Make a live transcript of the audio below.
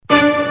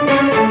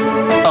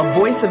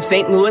Voice of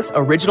St. Louis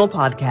original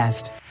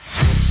podcast.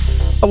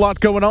 A lot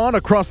going on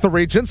across the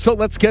region, so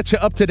let's get you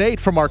up to date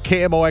from our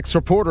KMOX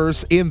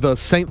reporters in the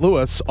St.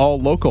 Louis All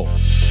Local.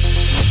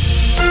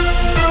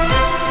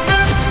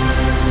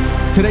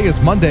 Today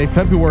is Monday,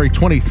 February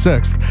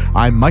 26th.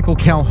 I'm Michael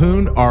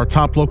Calhoun. Our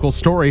top local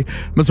story,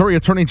 Missouri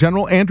Attorney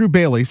General Andrew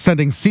Bailey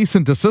sending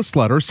cease-and-desist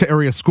letters to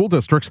area school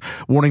districts,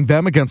 warning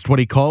them against what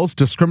he calls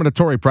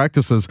discriminatory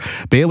practices.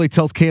 Bailey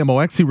tells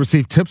KMOX he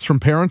received tips from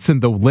parents in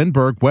the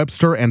Lindbergh,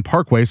 Webster, and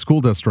Parkway school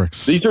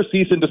districts. These are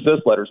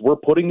cease-and-desist letters. We're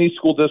putting these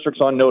school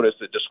districts on notice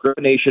that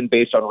discrimination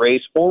based on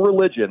race or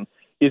religion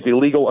is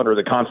illegal under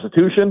the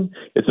Constitution.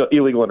 It's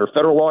illegal under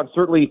federal law and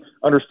certainly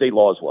under state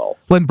law as well.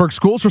 Lindbergh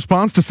Schools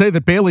responds to say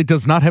that Bailey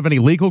does not have any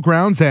legal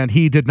grounds and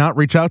he did not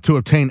reach out to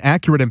obtain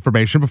accurate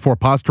information before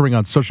posturing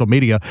on social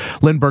media.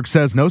 Lindbergh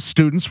says no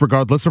students,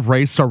 regardless of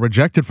race, are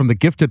rejected from the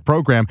gifted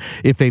program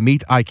if they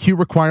meet IQ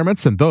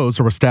requirements, and those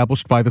are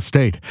established by the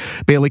state.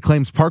 Bailey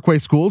claims Parkway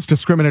schools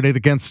discriminated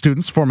against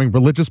students forming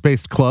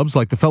religious-based clubs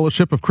like the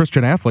Fellowship of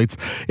Christian Athletes.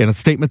 In a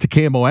statement to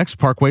KMOX,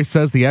 Parkway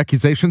says the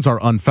accusations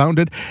are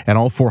unfounded and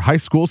all four high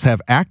schools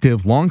have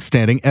active,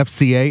 long-standing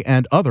FCA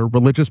and other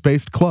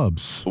religious-based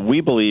clubs.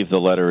 We believe the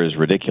letter is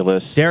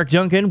ridiculous. Derek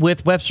Duncan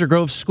with Webster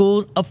Grove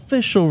Schools'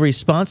 official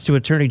response to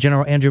Attorney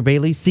General Andrew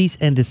Bailey's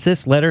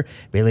cease-and-desist letter.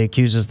 Bailey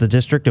accuses the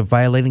district of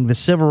violating the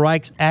Civil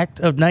Rights Act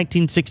of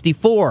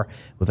 1964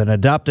 with an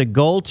adopted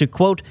goal to,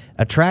 quote,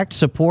 attract,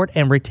 support,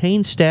 and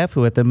retain staff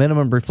who at the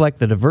minimum reflect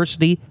the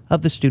diversity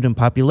of the student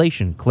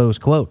population, close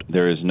quote.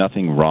 There is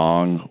nothing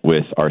wrong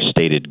with our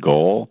stated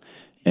goal,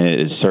 and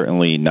it is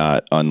certainly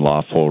not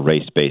unlawful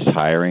race-based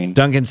hiring.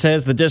 Duncan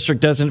says the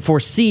district doesn't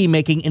foresee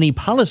making any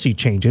policy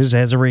changes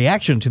as a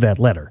reaction to that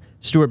letter.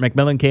 Stuart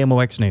McMillan,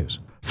 KMOX News.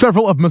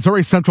 Several of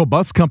Missouri Central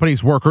Bus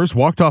Company's workers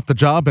walked off the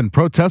job in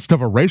protest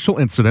of a racial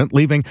incident,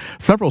 leaving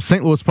several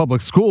St. Louis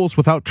public schools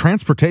without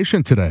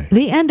transportation today.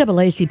 The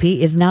NAACP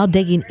is now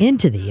digging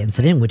into the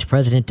incident, which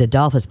President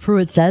Adolphus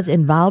Pruitt says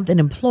involved an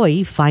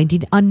employee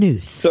finding a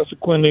noose.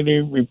 Subsequently,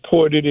 they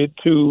reported it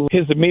to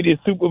his immediate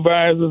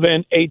supervisors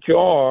and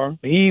HR.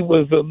 He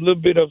was a little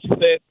bit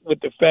upset with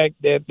the fact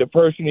that the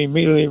person he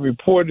immediately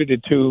reported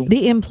it to.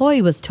 The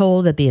employee was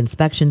told that the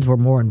inspections were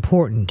more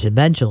important.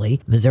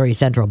 Eventually, Missouri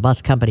Central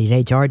Bus Company's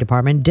HR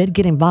department did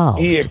get involved.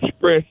 He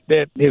expressed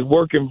that his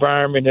work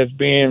environment has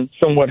been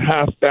somewhat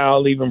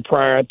hostile even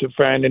prior to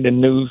finding the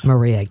news.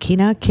 Maria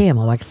Aquina,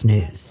 KMOX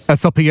News.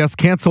 SLPS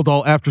canceled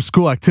all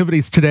after-school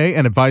activities today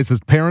and advises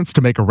parents to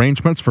make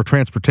arrangements for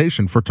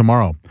transportation for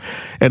tomorrow.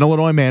 An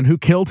Illinois man who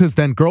killed his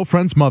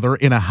then-girlfriend's mother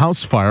in a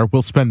house fire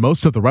will spend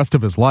most of the rest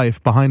of his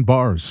life behind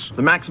bars.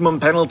 The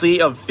maximum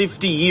penalty of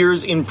 50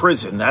 years in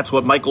prison. That's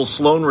what Michael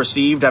Sloan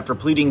received after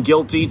pleading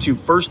guilty to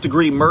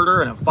first-degree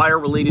murder and a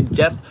fire-related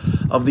death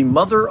of the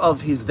mother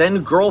of his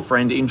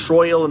then-girlfriend in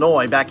Troy,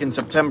 Illinois, back in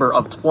September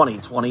of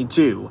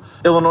 2022.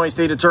 Illinois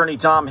State Attorney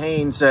Tom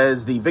Haines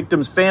says the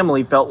victim's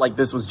family felt like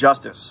this was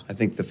justice. I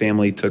think the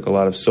family took a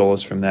lot of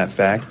solace from that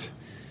fact.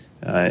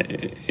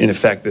 In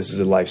effect, this is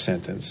a life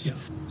sentence. Yeah.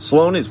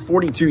 Sloan is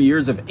 42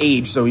 years of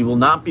age, so he will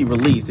not be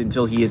released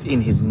until he is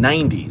in his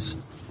 90s.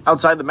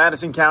 Outside the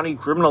Madison County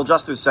Criminal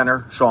Justice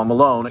Center, Sean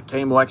Malone at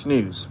KMOX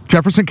News.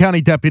 Jefferson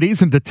County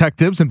deputies and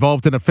detectives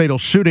involved in a fatal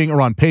shooting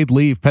are on paid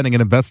leave pending an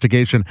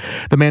investigation.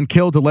 The man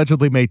killed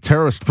allegedly made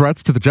terrorist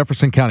threats to the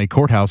Jefferson County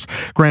Courthouse.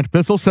 Grant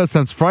Bissell says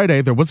since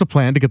Friday there was a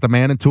plan to get the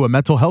man into a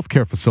mental health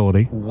care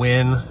facility.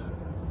 When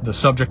the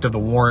subject of the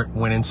warrant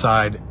went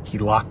inside, he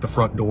locked the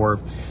front door.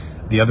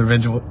 The other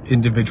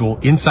individual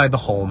inside the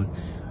home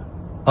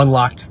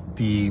unlocked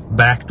the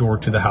back door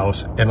to the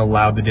house and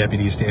allowed the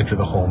deputies to enter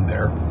the home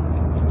there.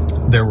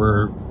 There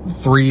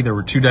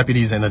were two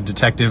deputies and a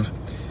detective.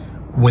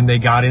 When they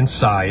got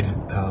inside,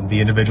 the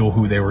individual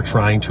who they were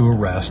trying to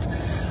arrest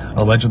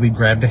allegedly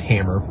grabbed a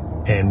hammer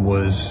and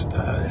was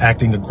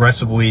acting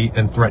aggressively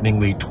and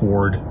threateningly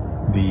toward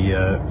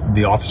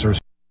the officers.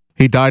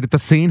 He died at the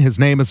scene. His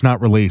name is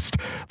not released.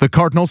 The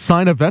Cardinals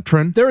sign a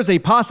veteran. There is a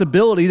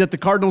possibility that the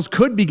Cardinals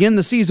could begin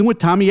the season with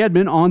Tommy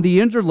Edman on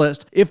the injured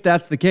list. If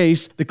that's the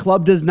case, the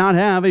club does not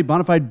have a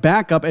bona fide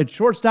backup at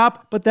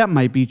shortstop, but that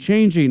might be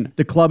changing.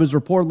 The club is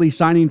reportedly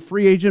signing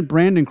free agent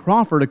Brandon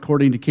Crawford,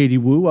 according to Katie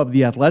Wu of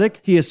The Athletic.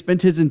 He has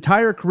spent his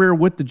entire career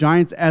with the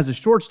Giants as a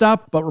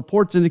shortstop, but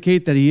reports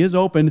indicate that he is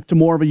open to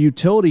more of a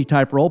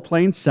utility-type role,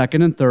 playing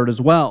second and third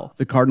as well.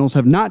 The Cardinals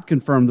have not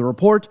confirmed the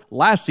report.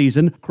 Last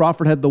season,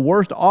 Crawford had the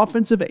worst offensive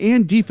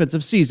and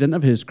defensive season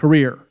of his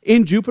career.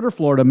 In Jupiter,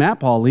 Florida, Matt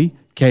Pauley,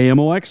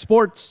 KMOX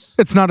Sports.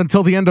 It's not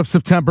until the end of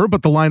September,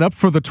 but the lineup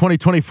for the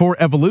 2024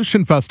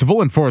 Evolution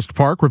Festival in Forest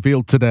Park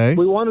revealed today.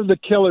 We wanted the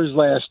Killers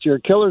last year.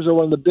 Killers are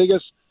one of the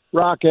biggest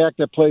rock act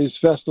that plays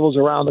festivals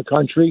around the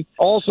country.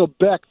 Also,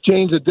 Beck,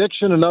 Jane's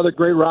Addiction, another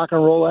great rock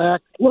and roll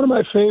act. One of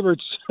my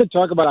favorites,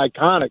 talk about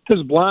iconic,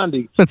 is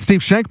Blondie. That's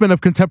Steve Shankman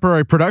of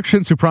Contemporary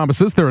Productions, who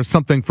promises there is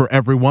something for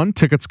everyone.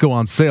 Tickets go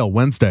on sale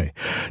Wednesday.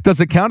 Does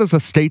it count as a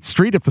state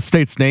street if the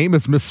state's name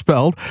is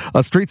misspelled?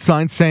 A street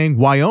sign saying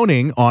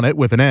Wyoning on it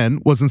with an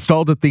N was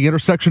installed at the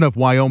intersection of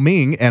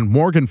Wyoming and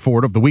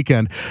Morganford of the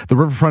weekend. The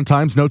Riverfront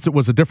Times notes it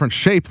was a different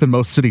shape than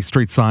most city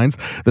street signs.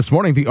 This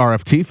morning, the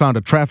RFT found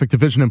a traffic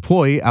division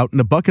employee out in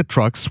a bucket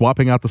truck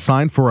swapping out the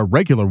sign for a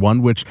regular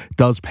one, which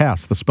does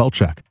pass the spell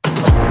check.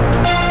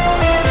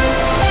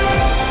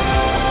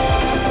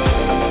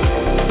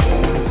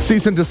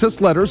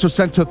 Cease-and-desist letters are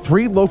sent to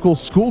 3 local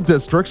school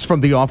districts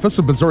from the office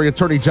of Missouri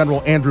Attorney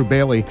General Andrew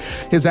Bailey.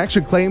 His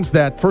action claims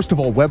that, first of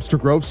all, Webster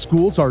Grove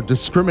schools are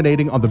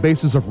discriminating on the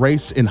basis of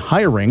race in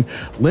hiring,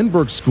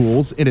 Lindbergh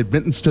schools in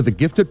admittance to the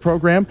gifted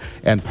program,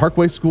 and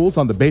Parkway schools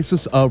on the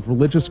basis of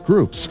religious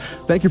groups.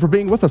 Thank you for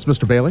being with us,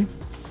 Mr. Bailey.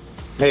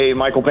 Hey,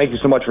 Michael, thank you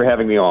so much for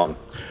having me on.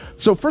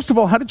 So first of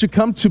all, how did you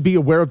come to be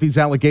aware of these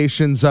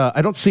allegations?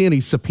 I don't see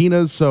any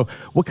subpoenas, so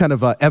what kind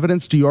of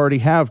evidence do you already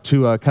have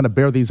to kind of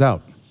bear these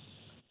out?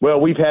 Well,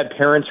 we've had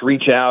parents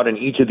reach out in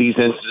each of these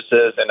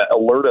instances and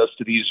alert us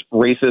to these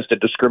racist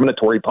and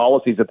discriminatory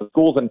policies at the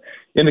schools. And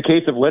in the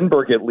case of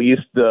Lindbergh, at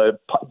least, the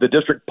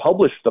district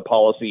published the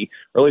policy,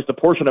 or at least a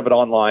portion of it,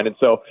 online. And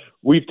so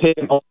we've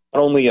taken not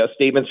only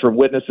statements from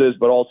witnesses,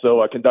 but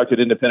also conducted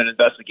independent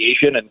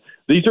investigation. And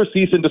these are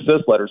cease and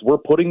desist letters. We're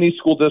putting these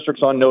school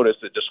districts on notice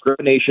that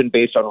discrimination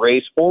based on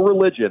race or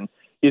religion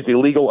is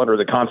illegal under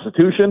the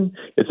Constitution.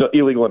 It's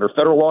illegal under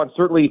federal law and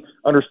certainly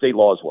under state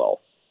law as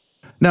well.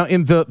 Now,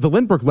 in the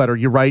Lindbergh letter,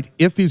 you write,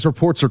 if these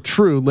reports are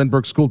true,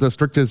 Lindbergh School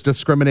District is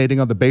discriminating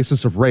on the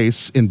basis of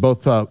race in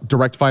both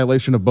direct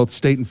violation of both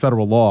state and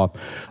federal law.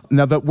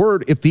 Now, that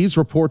word, if these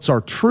reports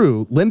are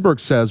true, Lindbergh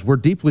says, we're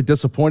deeply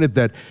disappointed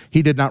that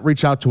he did not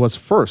reach out to us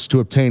first to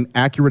obtain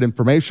accurate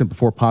information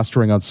before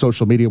posturing on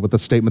social media with a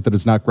statement that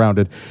is not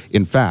grounded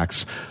in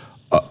facts.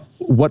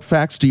 What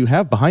facts do you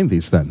have behind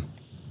these then?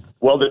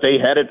 Well, that they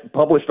had it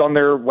published on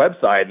their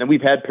website. And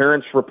we've had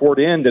parents report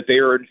in that they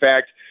are, in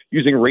fact,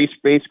 using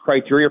race-based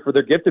criteria for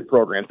their gifted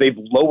programs. They've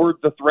lowered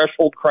the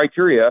threshold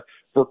criteria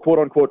for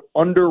quote-unquote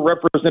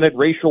underrepresented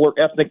racial or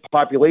ethnic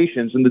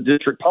populations, and the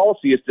district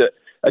policy is to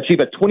achieve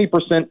a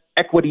 20%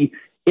 equity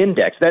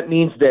index. That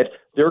means that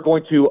they're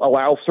going to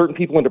allow certain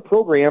people into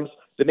programs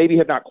that maybe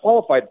have not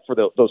qualified for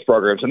those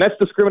programs, and that's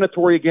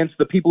discriminatory against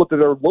the people that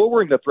they're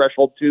lowering the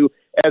threshold to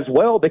as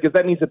well, because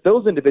that means that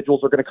those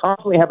individuals are going to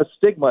constantly have a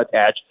stigma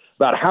attached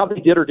about how they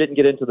did or didn't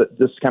get into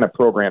this kind of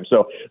program.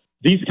 So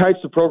these types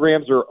of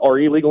programs are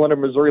illegal under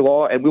Missouri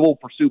law, and we will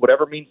pursue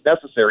whatever means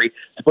necessary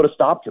to put a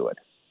stop to it.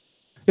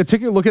 Yeah,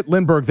 taking a look at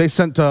Lindbergh, they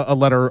sent a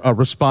letter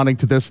responding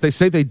to this. They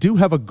say they do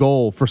have a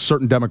goal for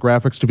certain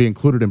demographics to be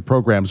included in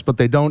programs, but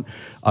they don't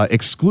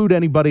exclude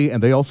anybody,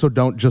 and they also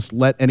don't just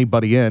let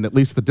anybody in. At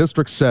least the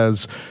district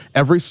says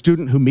every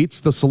student who meets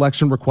the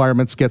selection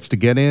requirements gets to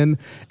get in,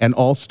 and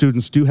all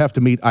students do have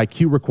to meet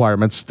IQ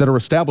requirements that are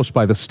established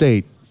by the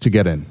state to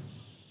get in.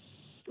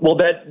 Well,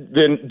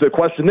 then the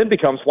question then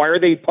becomes, why are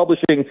they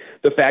publishing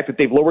the fact that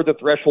they've lowered the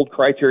threshold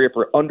criteria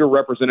for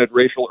underrepresented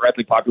racial or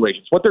ethnic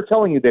populations? What they're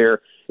telling you there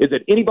is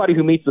that anybody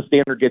who meets the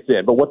standard gets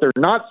in. But what they're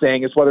not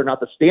saying is whether or not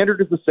the standard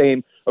is the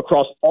same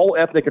across all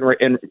ethnic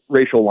and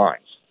racial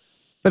lines.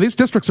 Now, these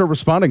districts are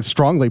responding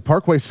strongly.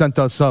 Parkway sent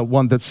us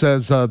one that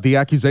says the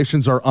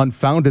accusations are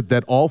unfounded,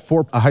 that all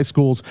 4 high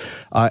schools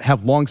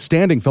have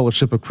long-standing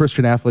Fellowship of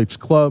Christian Athletes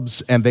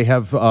clubs, and they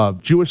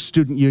have Jewish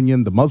Student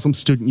Union, the Muslim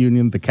Student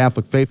Union, the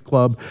Catholic Faith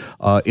Club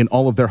in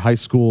all of their high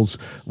schools.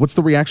 What's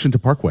the reaction to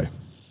Parkway?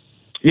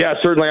 Yeah,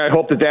 certainly. I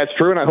hope that that's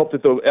true, and I hope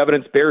that the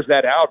evidence bears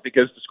that out,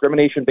 because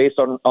discrimination based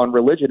on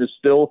religion is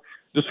still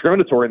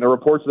discriminatory. And the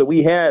reports that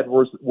we had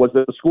was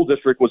that the school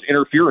district was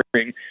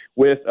interfering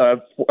with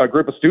a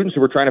group of students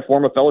who were trying to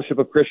form a Fellowship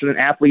of Christian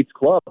Athletes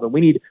club. And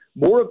we need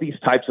more of these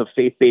types of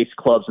faith-based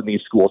clubs in these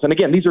schools. And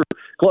again, these are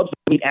clubs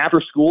that meet after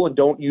school and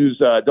don't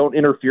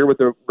interfere with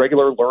the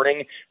regular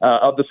learning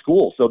of the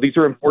school. So these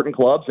are important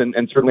clubs and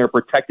certainly are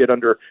protected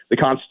under the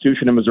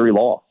Constitution and Missouri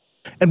law.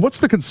 And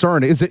what's the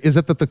concern? Is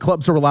it that the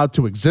clubs are allowed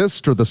to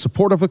exist, or the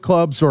support of the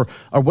clubs, or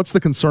what's the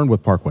concern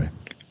with Parkway?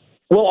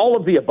 Well, all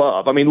of the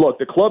above. I mean, look,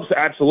 the clubs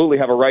absolutely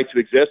have a right to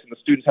exist, and the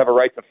students have a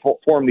right to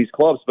form these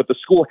clubs, but the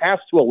school has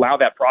to allow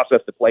that process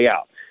to play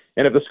out.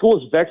 And if the school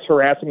is vexed,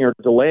 harassing, or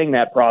delaying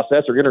that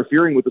process, or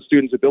interfering with the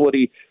students'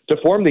 ability to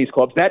form these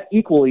clubs, that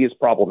equally is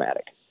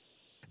problematic.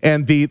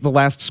 And the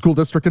last school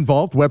district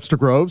involved, Webster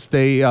Groves,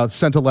 they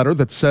sent a letter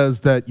that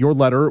says that your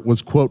letter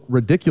was, quote,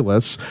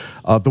 ridiculous.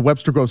 The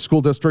Webster Groves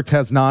School District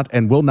has not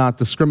and will not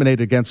discriminate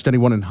against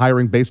anyone in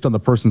hiring based on the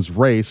person's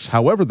race.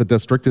 However, the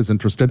district is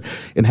interested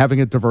in having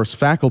a diverse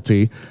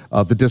faculty,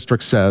 the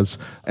district says.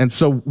 And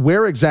so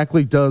where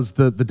exactly does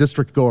the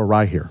district go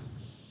awry here?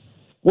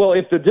 Well,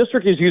 if the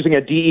district is using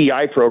a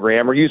DEI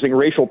program or using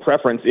racial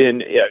preference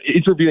in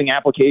interviewing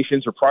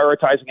applications or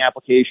prioritizing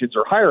applications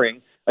or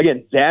hiring,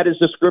 again, that is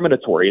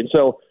discriminatory. And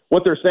so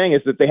what they're saying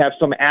is that they have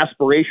some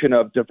aspiration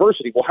of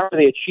diversity. Well, how are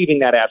they achieving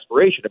that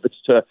aspiration? If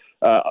it's to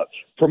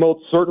promote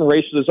certain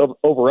races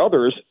over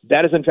others,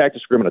 that is in fact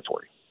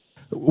discriminatory.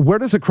 Where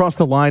does it cross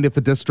the line if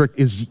the district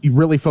is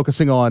really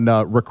focusing on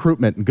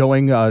recruitment and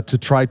going to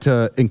try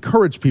to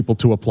encourage people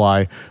to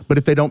apply, but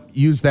if they don't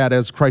use that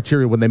as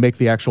criteria when they make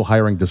the actual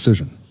hiring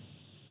decision?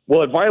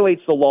 Well, it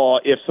violates the law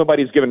if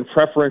somebody's given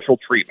preferential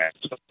treatment.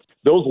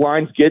 Those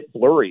lines get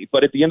blurry,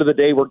 but at the end of the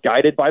day, we're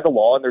guided by the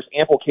law, and there's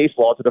ample case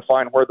law to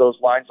define where those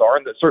lines are,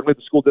 and that certainly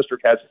the school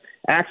district has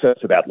access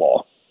to that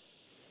law.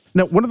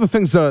 Now, one of the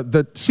things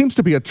that seems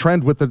to be a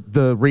trend with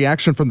the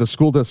reaction from the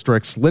school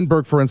districts,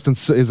 Lindbergh, for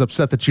instance, is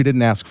upset that she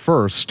didn't ask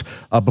first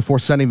before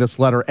sending this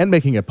letter and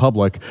making it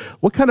public.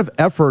 What kind of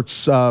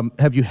efforts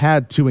have you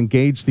had to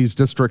engage these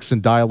districts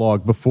in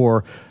dialogue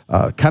before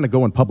kind of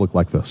going public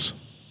like this?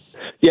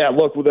 Yeah,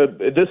 look,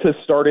 this has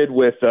started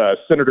with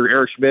Senator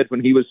Eric Schmidt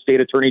when he was state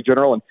attorney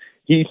general, and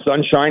he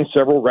sunshined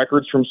several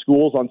records from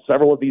schools on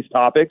several of these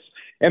topics.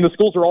 And the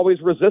schools are always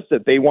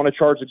resistant. They want to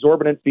charge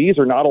exorbitant fees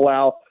or not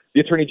allow the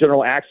attorney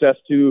general access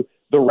to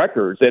the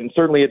records. And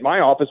certainly at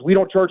my office, we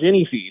don't charge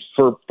any fees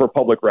for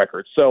public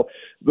records. So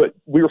but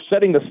we were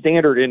setting the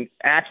standard in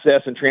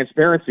access and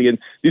transparency, and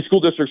these school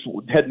districts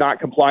had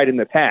not complied in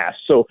the past.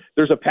 So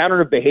there's a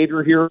pattern of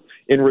behavior here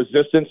in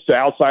resistance to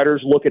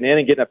outsiders looking in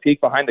and getting a peek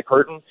behind the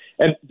curtain.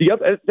 And the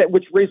other,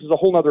 which raises a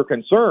whole other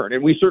concern.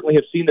 And we certainly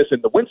have seen this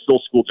in the Winslow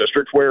School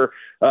District, where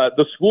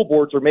the school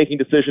boards are making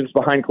decisions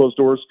behind closed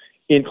doors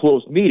in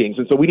closed meetings.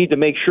 And so we need to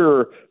make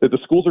sure that the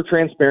schools are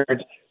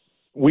transparent.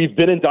 We've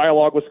been in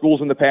dialogue with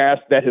schools in the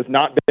past. That has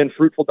not been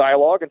fruitful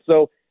dialogue. And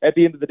so at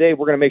the end of the day,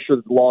 we're going to make sure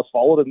that the law is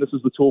followed, and this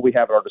is the tool we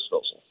have at our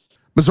disposal.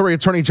 Missouri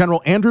Attorney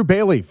General Andrew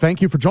Bailey,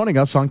 thank you for joining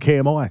us on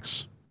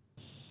KMOX.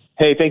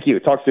 Hey, thank you.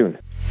 Talk soon.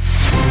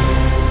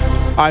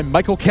 I'm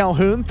Michael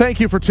Calhoun. Thank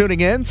you for tuning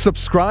in.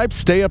 Subscribe,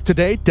 stay up to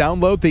date,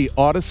 download the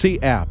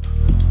Odyssey app.